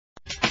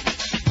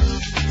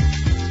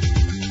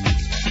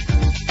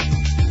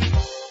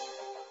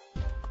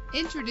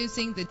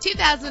Introducing the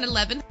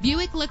 2011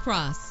 Buick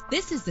LaCrosse.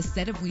 This is the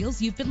set of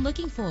wheels you've been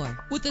looking for,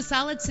 with a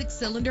solid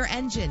 6-cylinder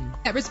engine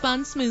that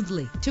responds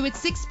smoothly to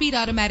its 6-speed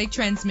automatic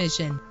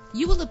transmission.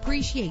 You will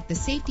appreciate the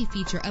safety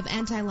feature of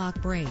anti-lock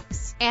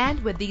brakes.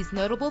 And with these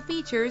notable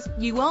features,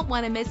 you won't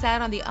want to miss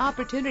out on the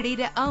opportunity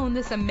to own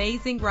this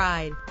amazing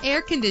ride.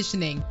 Air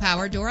conditioning,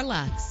 power door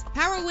locks,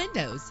 power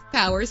windows,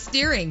 power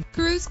steering,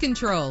 cruise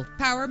control,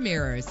 power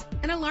mirrors,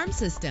 an alarm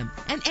system,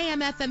 an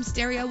AM/FM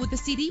stereo with a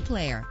CD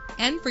player.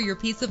 And for your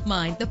peace of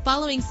mind, the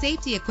following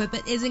safety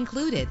equipment is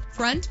included: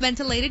 front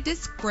ventilated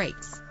disc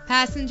brakes,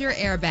 passenger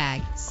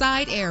airbag,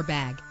 side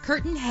airbag,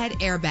 curtain head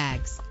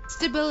airbags,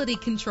 stability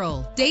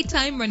control,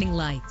 daytime running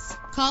lights.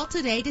 Call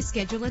today to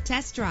schedule a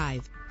test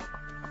drive.